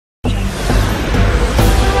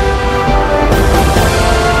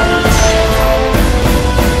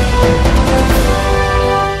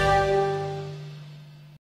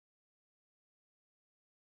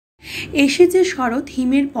এসেছে শরৎ,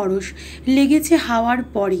 হিমের পরশ লেগেছে হাওয়ার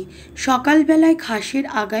পরে, সকালবেলায় ঘাসের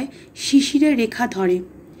আগায় শিশিরের রেখা ধরে।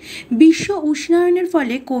 বিশ্ব উষ্ণায়নের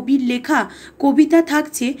ফলে কবির লেখা কবিতা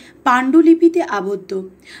থাকছে পাণ্ডুলিপিতে আবদ্ধ।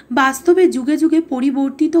 বাস্তবে যুগে যুগে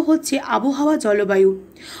পরিবর্তিত হচ্ছে আবহাওয়া, জলবায়ু।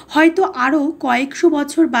 হয়তো আরও কয়েকশো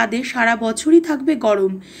বছর বাদে সারা বছরই থাকবে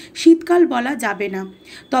গরম, শীতকাল বলা যাবে না,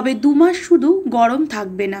 তবে 2 মাস শুধু গরম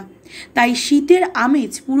থাকবে না। তাই শীতের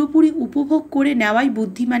আমেজ পুরোপুরি উপভোগ করে নেওয়াই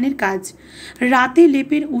বুদ্ধিমানের কাজ। রাতে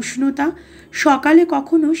লেপের উষ্ণতা, সকালে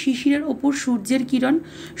কখনো শিশিরের ওপর সূর্যের কিরণ,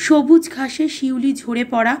 সবুজ ঘাসে শিউলি ঝরে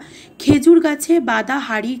পড়া, খেজুর গাছে বাঁধা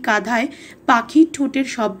হাড়ির কাঁধায় পাখির ঠোঁটের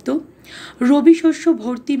শব্দ, রবি শস্য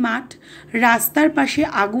ভর্তি মাঠ, রাস্তার পাশে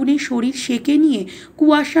আগুনে শরীর সেঁকে নিয়ে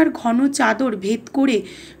কুয়াশার ঘন চাদর ভেদ করে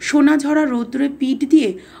সোনাঝরা রৌদ্রে পিঠ দিয়ে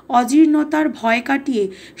অজীর্ণতার ভয় কাটিয়ে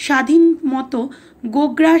স্বাধীন মতো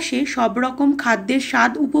গোগ্রাসে সব রকম খাদ্যের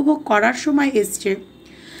স্বাদ উপভোগ করার সময় এসছে।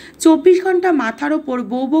 24 ঘন্টা মাথার ওপর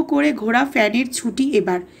বো বো করে ঘোরা ফ্যানের ছুটি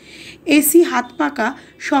এবার। এসি হাত পাকা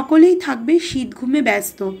সকলেই থাকবে শীত ঘুমে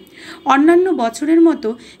ব্যস্ত। অন্যান্য বছরের মতো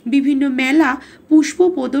বিভিন্ন মেলা, পুষ্প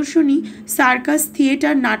প্রদর্শনী, সার্কাস,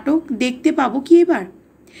 থিয়েটার, নাটক দেখতে পাবো কি এবার?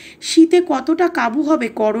 শীতে কতটা কাবু হবে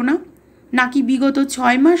করোনা? নাকি বিগত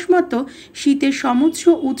 6 মাস মতো শীতের সমস্ত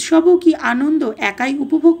উৎসবও কি আনন্দ একাই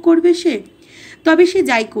উপভোগ করবে সে? তবে সে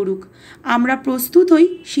যাই করুক, আমরা প্রস্তুত হই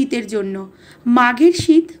শীতের জন্য। মাঘের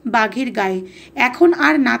শীত বাঘের গায়ে এখন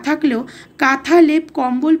আর না থাকলেও কাঁথা, লেপ,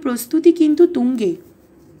 কম্বল প্রস্তুতি কিন্তু তুঙ্গে।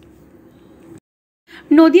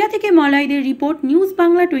 নদিয়া থেকে মলাইদের রিপোর্ট, নিউজ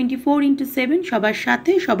বাংলা 24x7, সবার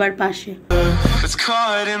সাথে সবার পাশে।